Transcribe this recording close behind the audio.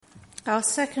Our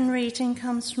second reading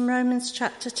comes from Romans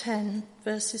chapter 10,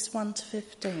 verses 1 to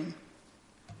 15.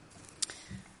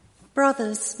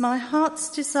 Brothers, my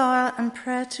heart's desire and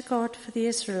prayer to God for the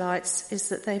Israelites is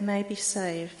that they may be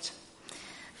saved.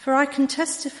 For I can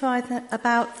testify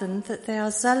about them that they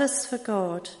are zealous for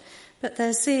God, but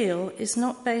their zeal is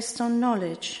not based on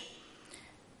knowledge,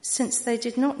 since they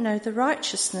did not know the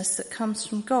righteousness that comes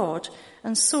from God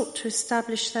and sought to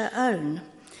establish their own.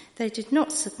 They did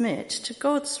not submit to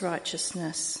God's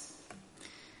righteousness.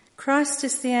 Christ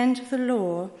is the end of the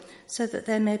law, so that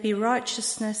there may be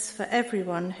righteousness for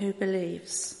everyone who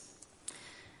believes.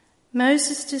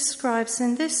 Moses describes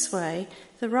in this way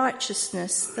the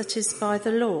righteousness that is by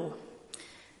the law.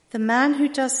 The man who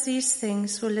does these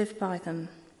things will live by them.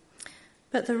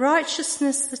 But the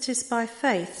righteousness that is by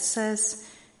faith says,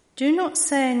 "Do not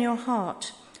say in your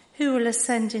heart, 'Who will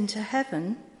ascend into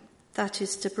heaven?' that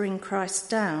is to bring Christ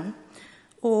down,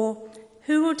 or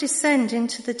 'Who will descend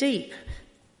into the deep?'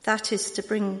 that is to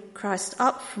bring Christ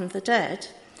up from the dead.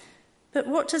 But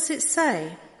what does it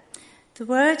say? The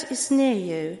word is near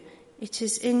you, it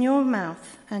is in your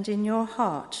mouth and in your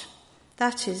heart.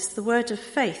 That is the word of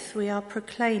faith we are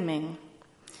proclaiming.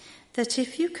 That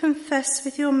if you confess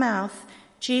with your mouth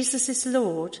Jesus is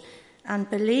Lord and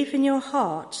believe in your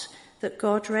heart that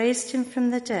God raised him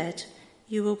from the dead,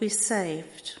 you will be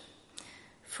saved.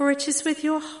 For it is with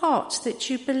your heart that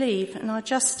you believe and are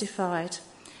justified,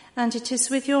 and it is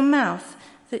with your mouth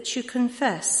that you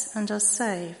confess and are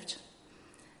saved.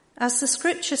 As the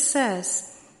scripture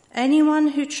says, anyone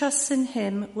who trusts in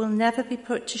him will never be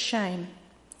put to shame.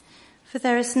 For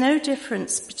there is no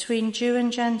difference between Jew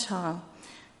and Gentile.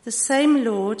 The same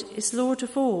Lord is Lord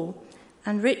of all,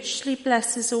 and richly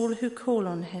blesses all who call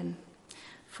on him.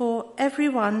 For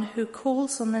everyone who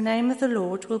calls on the name of the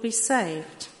Lord will be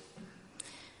saved.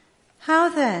 How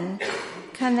then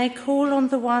can they call on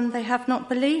the one they have not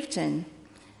believed in?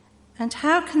 And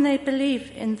how can they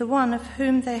believe in the one of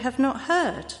whom they have not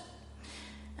heard?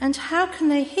 And how can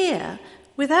they hear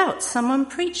without someone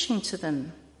preaching to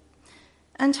them?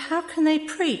 And how can they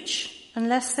preach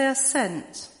unless they are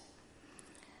sent?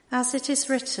 As it is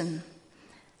written,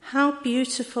 how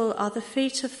beautiful are the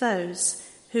feet of those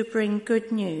who bring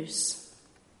good news.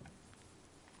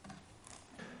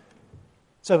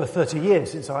 It's over 30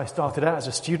 years since I started out as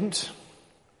a student.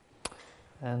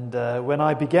 And when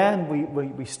I began,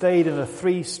 we stayed in a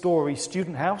 3-storey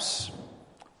student house,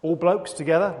 all blokes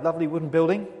together, lovely wooden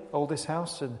building, oldest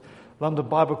house in London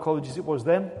Bible College as it was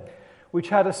then, which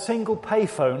had a single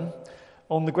payphone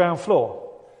on the ground floor.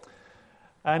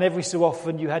 And every so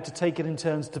often you had to take it in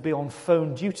turns to be on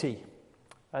phone duty.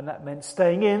 And that meant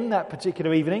staying in that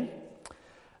particular evening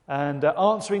and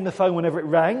answering the phone whenever it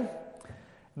rang,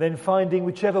 then finding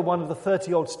whichever one of the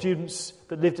 30-odd students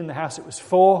that lived in the house it was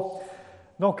for,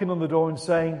 knocking on the door and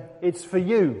saying, "It's for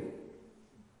you.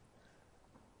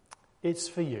 It's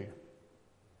for you."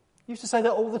 I used to say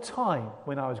that all the time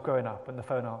when I was growing up and the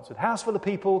phone answered. House full of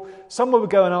people, someone would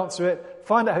go and answer it,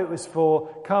 find out who it was for,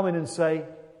 come in and say,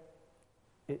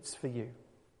 "It's for you."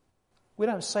 We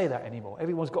don't say that anymore.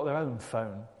 Everyone's got their own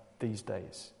phone these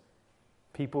days.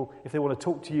 People, if they want to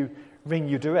talk to you, ring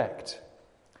you direct.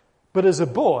 But as a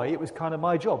boy, it was kind of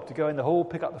my job to go in the hall,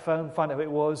 pick up the phone, find out who it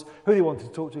was, who they wanted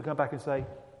to talk to, come back and say,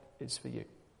 "It's for you."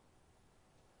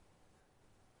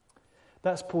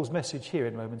 That's Paul's message here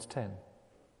in Romans 10.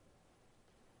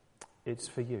 It's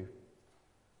for you.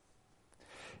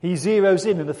 He zeroes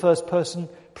in the first person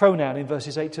pronoun in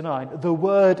verses 8 to 9. The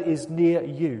word is near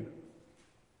you.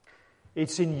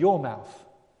 It's in your mouth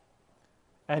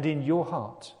and in your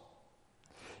heart.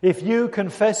 If you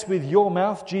confess with your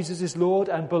mouth Jesus is Lord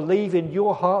and believe in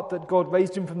your heart that God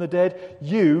raised him from the dead,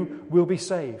 you will be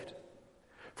saved.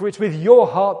 For it's with your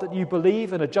heart that you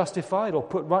believe and are justified or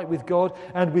put right with God,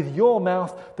 and with your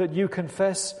mouth that you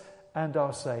confess and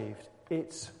are saved.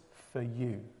 It's for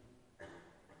you,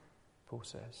 Paul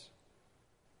says,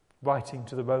 writing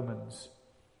to the Romans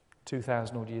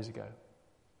 2,000 odd years ago.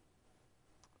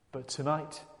 But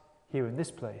tonight, here in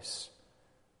this place,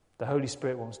 the Holy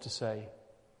Spirit wants to say,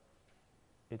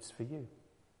 it's for you.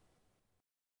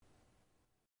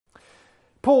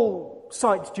 Paul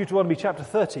cites Deuteronomy chapter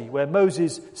 30, where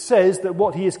Moses says that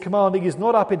what he is commanding is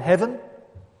not up in heaven,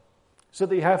 so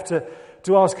that you have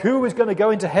to ask who is going to go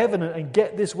into heaven and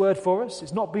get this word for us.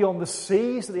 It's not beyond the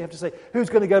sea, so that you have to say, who's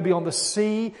going to go beyond the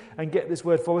sea and get this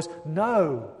word for us?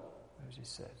 No, Moses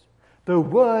says, the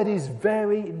word is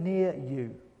very near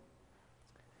you.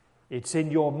 It's in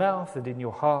your mouth and in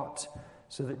your heart,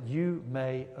 so that you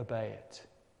may obey it.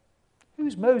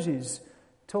 Who's Moses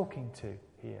talking to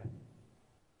here?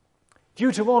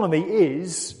 Deuteronomy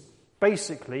is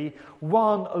Basically,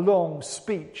 one long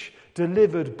speech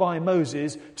delivered by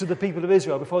Moses to the people of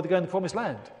Israel before they go in the Promised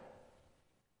Land.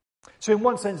 So in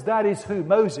one sense, that is who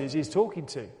Moses is talking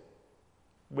to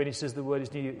when he says the word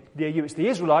is near you. It's the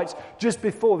Israelites just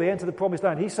before they enter the Promised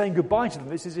Land. He's saying goodbye to them.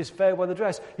 This is his farewell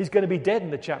address. He's going to be dead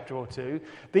in a chapter or two.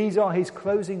 These are his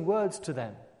closing words to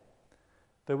them,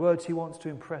 the words he wants to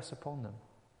impress upon them.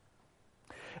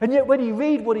 And yet when you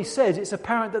read what he says, it's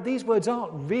apparent that these words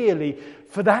aren't really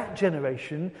for that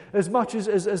generation as much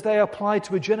as they apply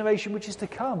to a generation which is to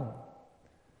come.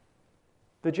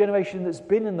 The generation that's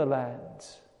been in the land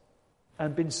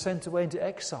and been sent away into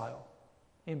exile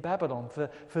in Babylon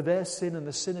for their sin and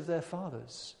the sin of their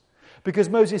fathers. Because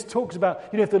Moses talks about,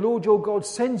 if the Lord your God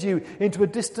sends you into a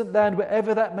distant land,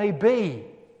 wherever that may be,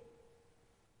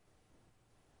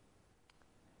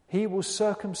 he will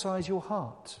circumcise your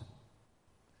heart.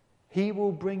 He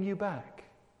will bring you back.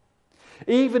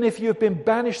 Even if you have been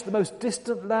banished to the most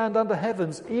distant land under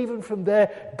heavens, even from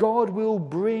there, God will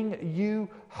bring you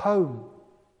home.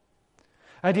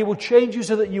 And he will change you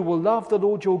so that you will love the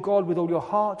Lord your God with all your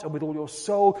heart and with all your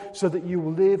soul, so that you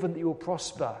will live and that you will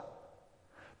prosper.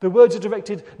 The words are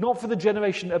directed not for the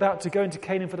generation about to go into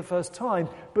Canaan for the first time,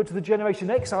 but to the generation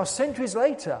in exile centuries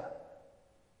later.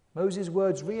 Moses'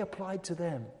 words reapplied to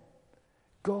them.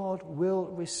 God will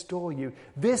restore you.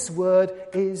 This word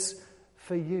is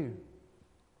for you.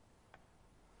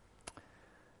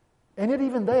 And yet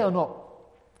even they are not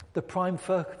the prime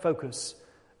focus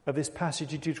of this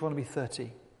passage in Deuteronomy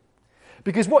 30.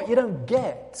 Because what you don't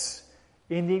get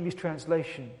in the English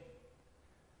translation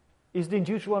is that in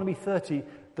Deuteronomy 30,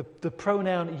 the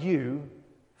pronoun you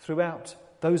throughout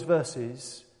those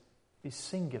verses is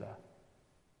singular.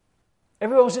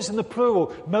 Everywhere else it's in the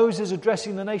plural. Moses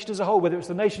addressing the nation as a whole, whether it's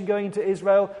the nation going into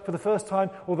Israel for the first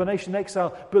time or the nation in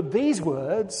exile. But these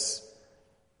words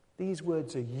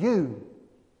are you,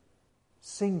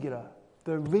 singular,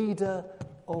 the reader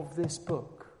of this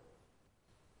book,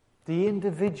 the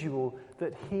individual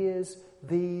that hears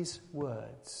these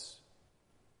words.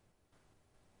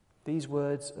 These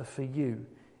words are for you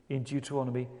in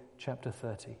Deuteronomy chapter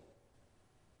 30.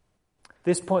 At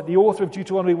this point, the author of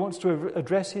Deuteronomy wants to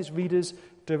address his readers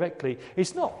directly.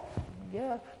 It's not,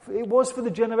 it was for the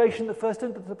generation that first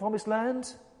entered the Promised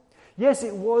Land. Yes,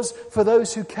 it was for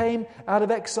those who came out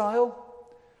of exile.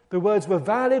 The words were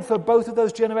valid for both of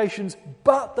those generations,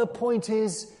 but the point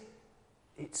is,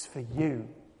 it's for you.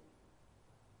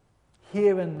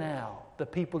 Here and now, the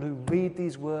people who read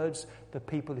these words, the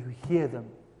people who hear them,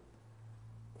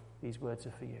 these words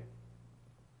are for you.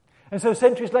 And so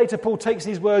centuries later, Paul takes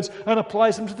these words and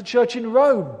applies them to the church in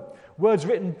Rome. Words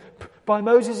written by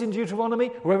Moses in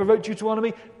Deuteronomy, whoever wrote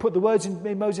Deuteronomy, put the words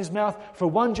in Moses' mouth for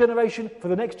one generation, for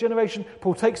the next generation.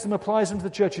 Paul takes them, applies them to the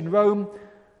church in Rome.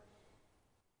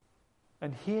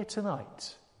 And here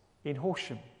tonight, in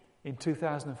Horsham, in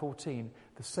 2014,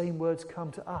 the same words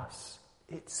come to us.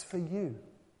 It's for you.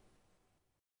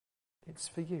 It's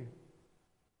for you.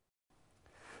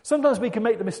 Sometimes we can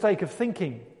make the mistake of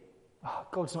thinking,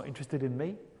 God's not interested in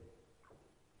me.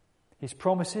 His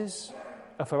promises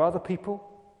are for other people.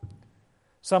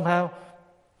 Somehow,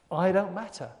 I don't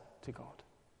matter to God.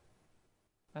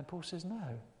 And Paul says, no.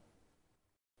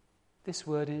 This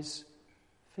word is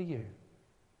for you.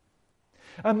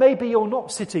 And maybe you're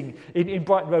not sitting in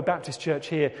Brighton Road Baptist Church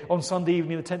here on Sunday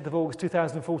evening, the 10th of August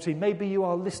 2014. Maybe you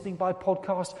are listening by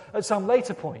podcast at some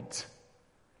later point,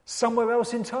 somewhere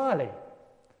else entirely.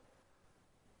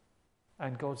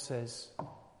 And God says,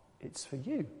 it's for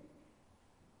you.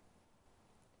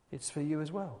 It's for you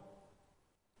as well.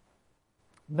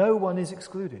 No one is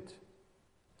excluded.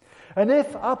 And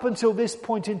if up until this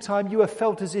point in time you have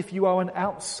felt as if you are an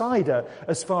outsider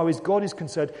as far as God is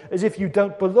concerned, as if you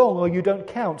don't belong or you don't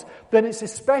count, then it's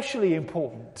especially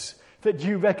important that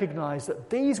you recognize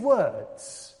that these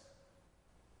words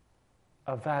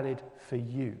are valid for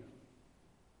you.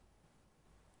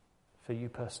 For you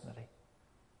personally.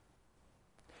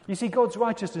 You see, God's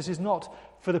righteousness is not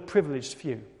for the privileged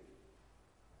few.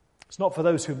 It's not for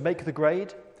those who make the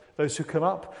grade, those who come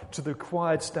up to the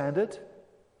required standard,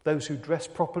 those who dress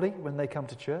properly when they come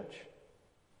to church.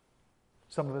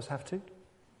 Some of us have to.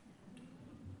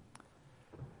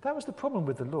 That was the problem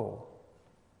with the law.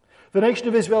 The nation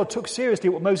of Israel took seriously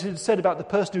what Moses had said about the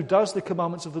person who does the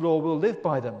commandments of the law will live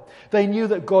by them. They knew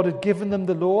that God had given them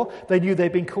the law. They knew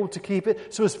they'd been called to keep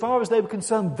it. So as far as they were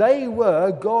concerned, they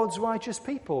were God's righteous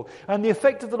people. And the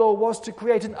effect of the law was to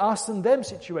create an us and them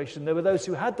situation. There were those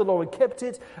who had the law and kept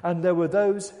it, and there were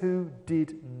those who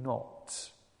did not.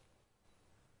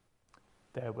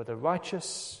 There were the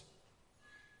righteous,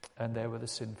 and there were the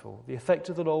sinful. The effect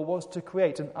of the law was to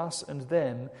create an us and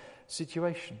them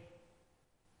situation.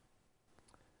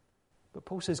 But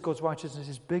Paul says God's righteousness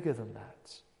is bigger than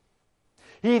that.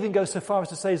 He even goes so far as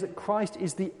to say that Christ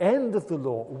is the end of the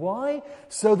law. Why?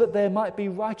 So that there might be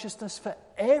righteousness for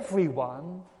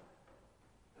everyone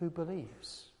who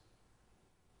believes.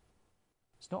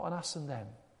 It's not an us and them.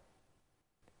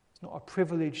 It's not a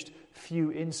privileged few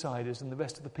insiders and the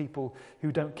rest of the people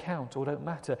who don't count or don't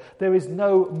matter. There is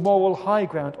no moral high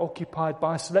ground occupied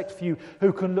by a select few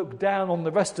who can look down on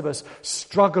the rest of us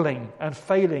struggling and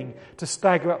failing to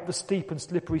stagger up the steep and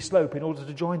slippery slope in order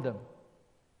to join them.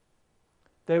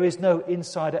 There is no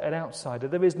insider and outsider.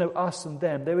 There is no us and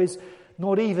them. There is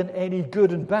not even any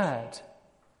good and bad.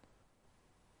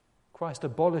 Christ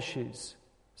abolishes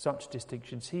such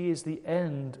distinctions. He is the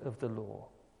end of the law,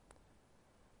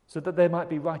 so that there might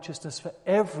be righteousness for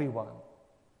everyone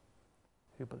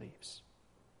who believes.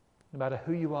 No matter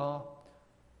who you are,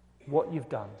 what you've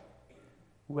done,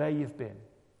 where you've been,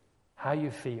 how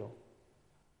you feel,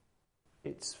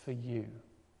 it's for you.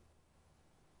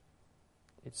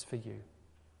 It's for you.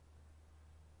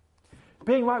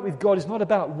 Being right with God is not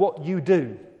about what you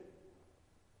do.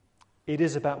 It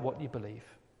is about what you believe.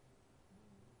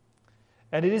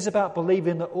 And it is about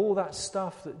believing that all that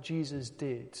stuff that Jesus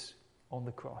did on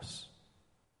the cross,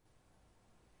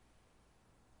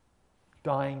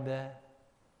 dying there,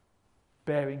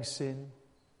 bearing sin,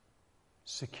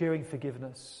 securing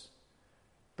forgiveness,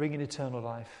 bringing eternal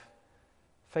life,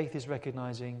 faith is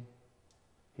recognizing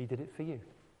he did it for you.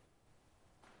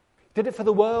 Did it for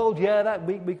the world? Yeah, that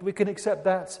we can accept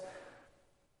that.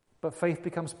 But faith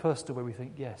becomes personal where we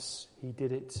think, yes, he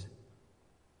did it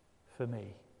for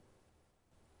me.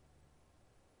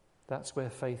 That's where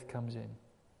faith comes in.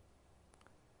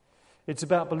 It's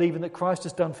about believing that Christ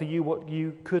has done for you what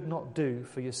you could not do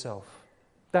for yourself.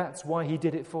 That's why he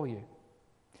did it for you.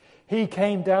 He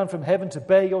came down from heaven to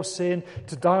bear your sin,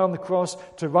 to die on the cross,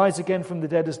 to rise again from the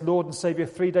dead as Lord and Saviour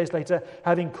 3 days later,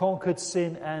 having conquered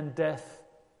sin and death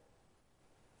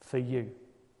for you.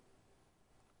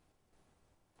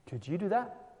 Could you do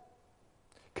that?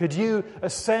 Could you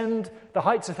ascend the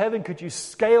heights of heaven? Could you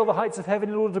scale the heights of heaven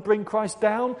in order to bring Christ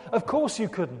down? Of course you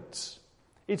couldn't.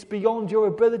 It's beyond your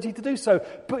ability to do so.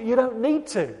 But you don't need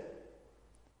to.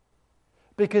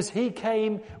 Because he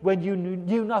came when you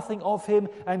knew nothing of him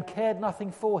and cared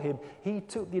nothing for him. He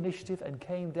took the initiative and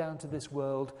came down to this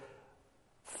world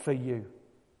for you.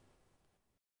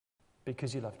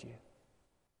 Because he loved you.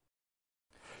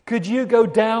 Could you go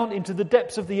down into the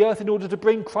depths of the earth in order to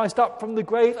bring Christ up from the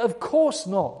grave? Of course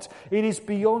not. It is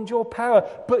beyond your power,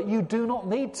 but you do not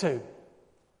need to.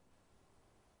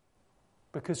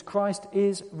 Because Christ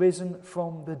is risen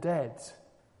from the dead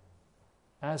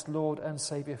as Lord and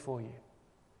Saviour for you.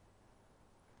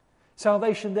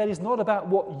 Salvation then is not about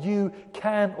what you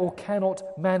can or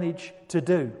cannot manage to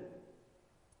do.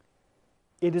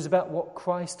 It is about what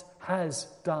Christ has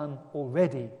done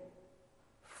already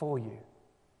for you.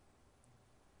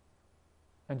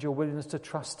 And your willingness to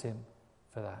trust him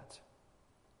for that.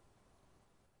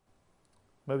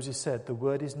 Moses said, the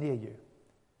word is near you.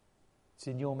 It's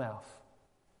in your mouth.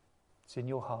 It's in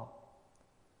your heart.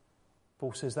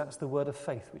 Paul says that's the word of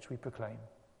faith which we proclaim.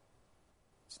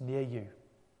 It's near you.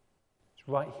 It's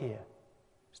right here.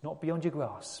 It's not beyond your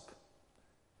grasp.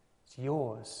 It's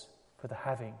yours for the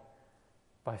having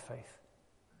by faith.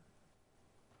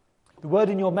 The word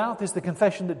in your mouth is the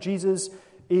confession that Jesus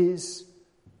is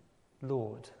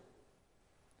Lord.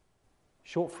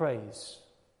 Short phrase,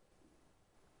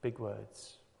 big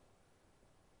words.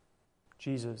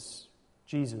 Jesus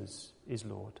is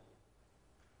Lord.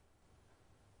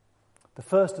 The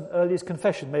first and earliest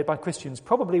confession made by Christians,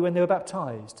 probably when they were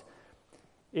baptized,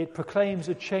 it proclaims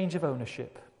a change of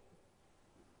ownership.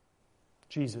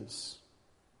 Jesus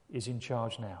is in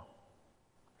charge now.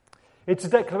 It's a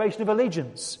declaration of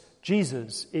allegiance.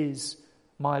 Jesus is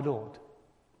my Lord.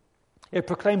 It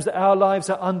proclaims that our lives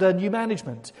are under new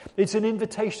management. It's an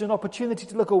invitation, an opportunity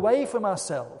to look away from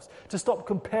ourselves, to stop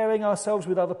comparing ourselves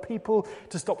with other people,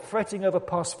 to stop fretting over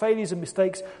past failures and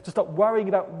mistakes, to stop worrying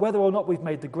about whether or not we've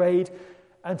made the grade,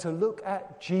 and to look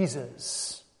at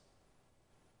Jesus,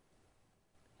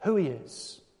 who he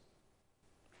is,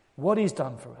 what he's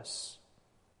done for us,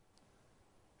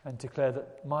 and declare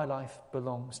that my life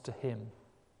belongs to him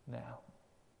now.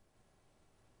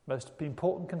 Most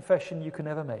important confession you can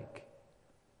ever make.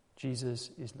 Jesus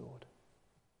is Lord.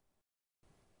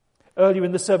 Earlier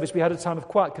in the service, we had a time of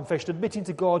quiet confession, admitting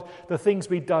to God the things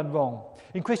we'd done wrong.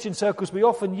 In Christian circles, we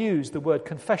often use the word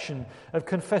confession of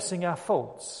confessing our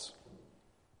faults.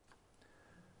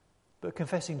 But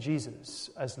confessing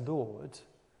Jesus as Lord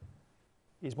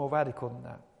is more radical than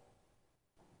that.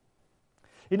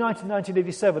 In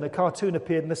 1987, a cartoon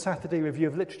appeared in the Saturday Review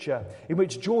of Literature in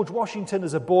which George Washington,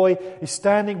 as a boy, is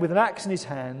standing with an axe in his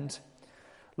hand.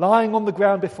 Lying on the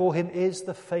ground before him is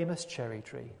the famous cherry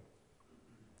tree.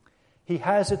 He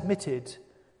has admitted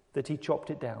that he chopped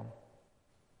it down.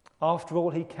 After all,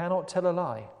 he cannot tell a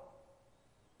lie.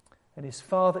 And his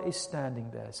father is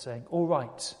standing there saying, "All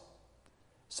right,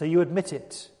 so you admit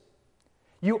it.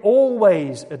 You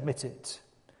always admit it.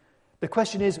 The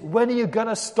question is, when are you going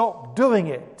to stop doing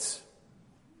it?"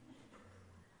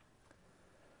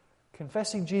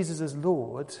 Confessing Jesus as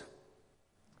Lord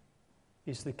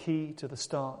is the key to the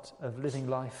start of living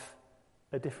life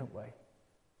a different way.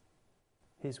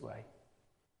 His way.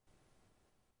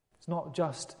 It's not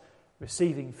just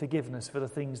receiving forgiveness for the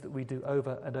things that we do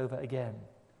over and over again.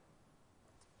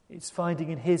 It's finding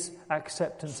in his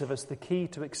acceptance of us the key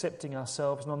to accepting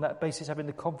ourselves, and on that basis having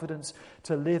the confidence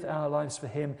to live our lives for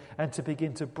him and to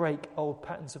begin to break old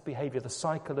patterns of behaviour, the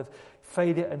cycle of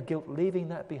failure and guilt, leaving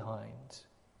that behind.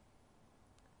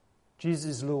 Jesus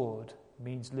is Lord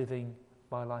means living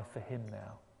my life for him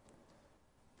now.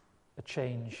 A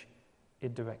change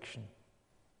in direction.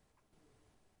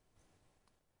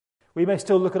 We may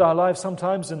still look at our lives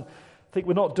sometimes and think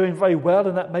we're not doing very well,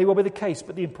 and that may well be the case,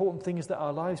 but the important thing is that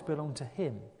our lives belong to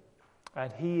him,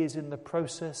 and he is in the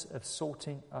process of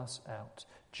sorting us out.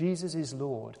 Jesus is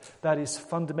Lord. That is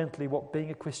fundamentally what being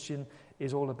a Christian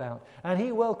is all about. And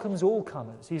he welcomes all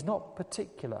comers. He's not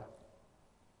particular.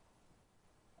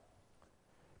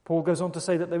 Paul goes on to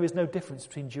say that there is no difference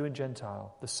between Jew and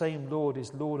Gentile. The same Lord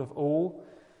is Lord of all,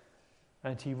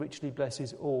 and he richly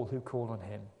blesses all who call on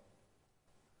him.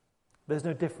 There's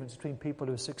no difference between people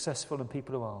who are successful and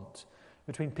people who aren't,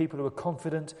 between people who are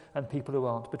confident and people who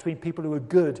aren't, between people who are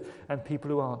good and people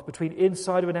who aren't, between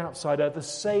insider and outsider. The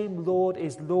same Lord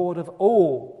is Lord of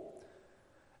all,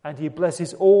 and he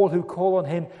blesses all who call on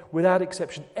him without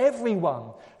exception.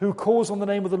 Everyone who calls on the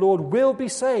name of the Lord will be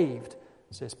saved,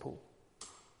 says Paul.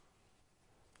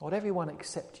 Not everyone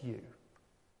except you.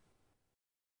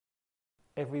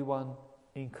 Everyone,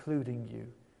 including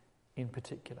you in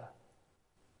particular.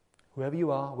 Whoever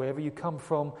you are, wherever you come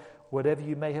from, whatever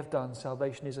you may have done,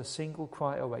 salvation is a single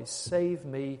cry away. Save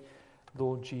me,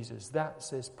 Lord Jesus. That,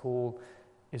 says Paul,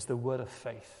 is the word of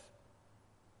faith,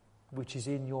 which is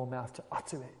in your mouth to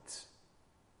utter it.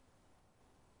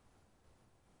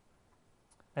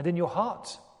 And in your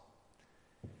heart,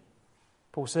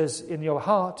 Paul says, in your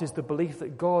heart is the belief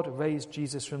that God raised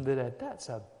Jesus from the dead. That's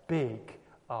a big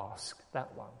ask,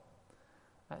 that one.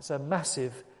 That's a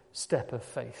massive step of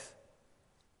faith.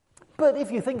 But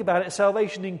if you think about it,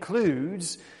 salvation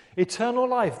includes eternal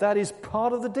life. That is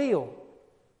part of the deal.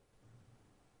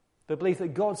 The belief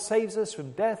that God saves us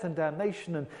from death and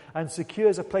damnation and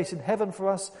secures a place in heaven for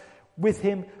us with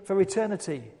him for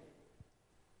eternity.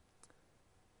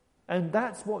 And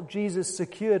that's what Jesus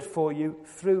secured for you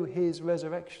through his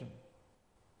resurrection.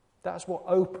 That's what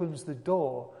opens the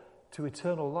door to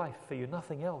eternal life for you.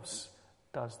 Nothing else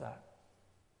does that.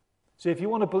 So if you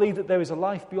want to believe that there is a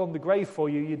life beyond the grave for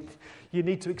you, you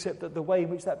need to accept that the way in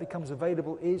which that becomes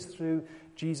available is through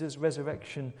Jesus'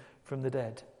 resurrection from the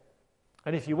dead.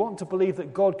 And if you want to believe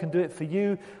that God can do it for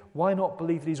you, why not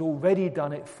believe that he's already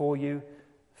done it for you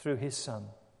through his Son?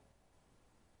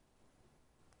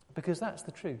 Because that's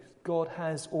the truth. God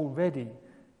has already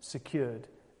secured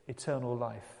eternal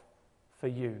life for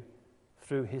you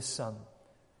through his Son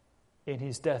in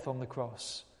his death on the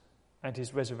cross and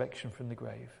his resurrection from the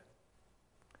grave.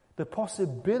 The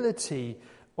possibility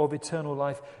of eternal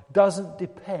life doesn't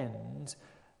depend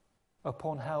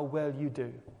upon how well you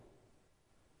do.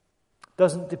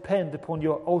 Doesn't depend upon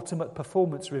your ultimate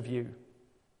performance review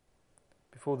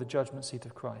before the judgment seat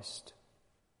of Christ.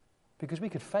 Because we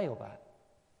could fail that.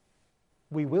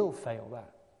 We will fail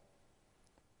that.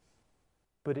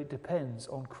 But it depends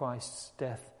on Christ's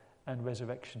death and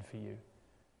resurrection for you,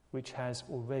 which has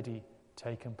already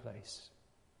taken place.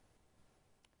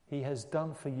 He has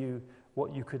done for you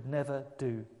what you could never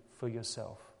do for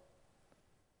yourself.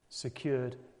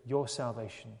 Secured your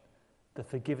salvation, the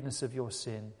forgiveness of your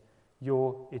sin,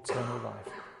 your eternal life.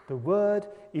 The word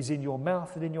is in your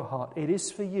mouth and in your heart. It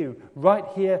is for you, right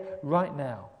here, right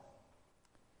now.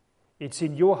 It's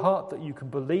in your heart that you can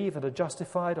believe and are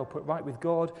justified or put right with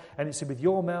God, and it's with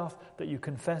your mouth that you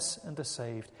confess and are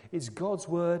saved. It's God's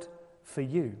word for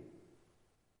you.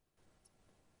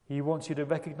 He wants you to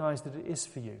recognize that it is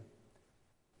for you.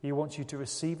 He wants you to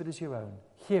receive it as your own.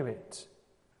 Hear it.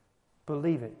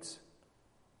 Believe it.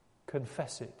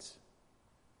 Confess it.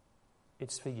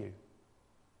 It's for you.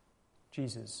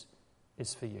 Jesus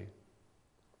is for you.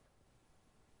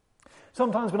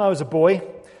 Sometimes when I was a boy,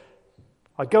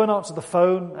 I'd go and answer the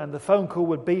phone, and the phone call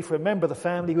would be for a member of the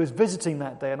family who was visiting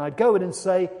that day, and I'd go in and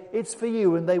say, "It's for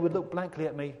you," and they would look blankly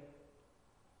at me.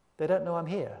 They don't know I'm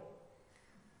here.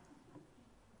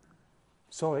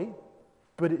 Sorry,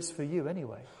 but it's for you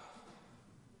anyway.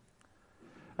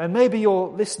 And maybe you're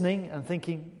listening and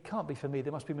thinking, "It can't be for me,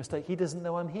 there must be a mistake. He doesn't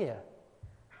know I'm here."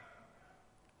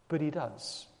 But he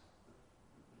does.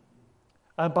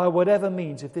 And by whatever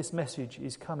means, if this message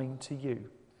is coming to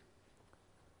you,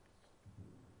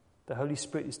 the Holy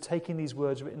Spirit is taking these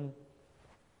words written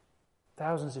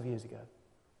thousands of years ago,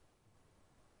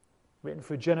 written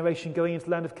for a generation going into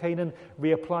the land of Canaan,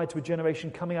 reapplied to a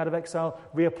generation coming out of exile,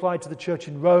 reapplied to the church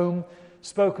in Rome,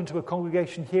 spoken to a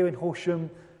congregation here in Horsham.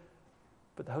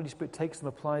 But the Holy Spirit takes them,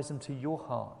 applies them to your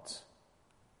heart.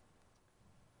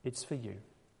 It's for you.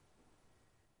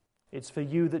 It's for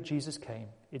you that Jesus came.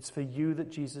 It's for you that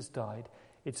Jesus died.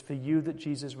 It's for you that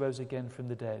Jesus rose again from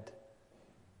the dead.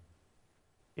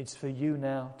 It's for you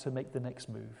now to make the next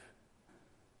move.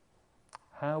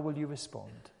 How will you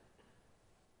respond?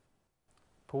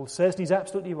 Paul says, and he's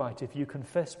absolutely right, if you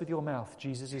confess with your mouth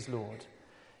Jesus is Lord,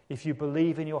 if you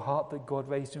believe in your heart that God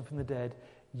raised him from the dead,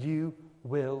 you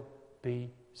will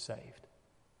be saved.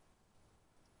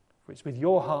 For it's with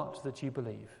your heart that you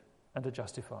believe and are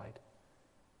justified.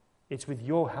 It's with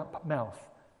your mouth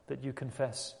that you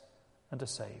confess and are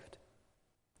saved.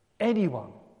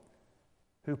 Anyone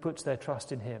who puts their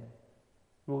trust in him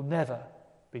will never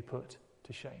be put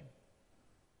to shame.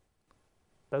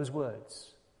 Those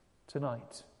words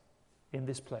tonight in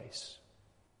this place,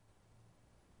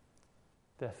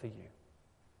 they're for you.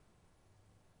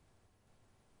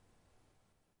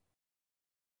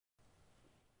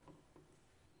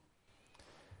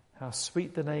 How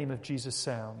sweet the name of Jesus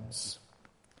sounds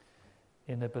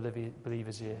in a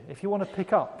believer's ear. If you want to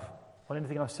pick up on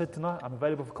anything I've said tonight, I'm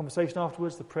available for conversation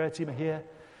afterwards. The prayer team are here.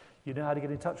 You know how to get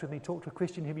in touch with me. Talk to a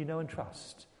Christian whom you know and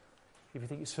trust. If you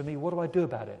think it's for me, what do I do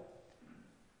about it?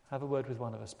 Have a word with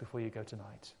one of us before you go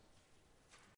tonight.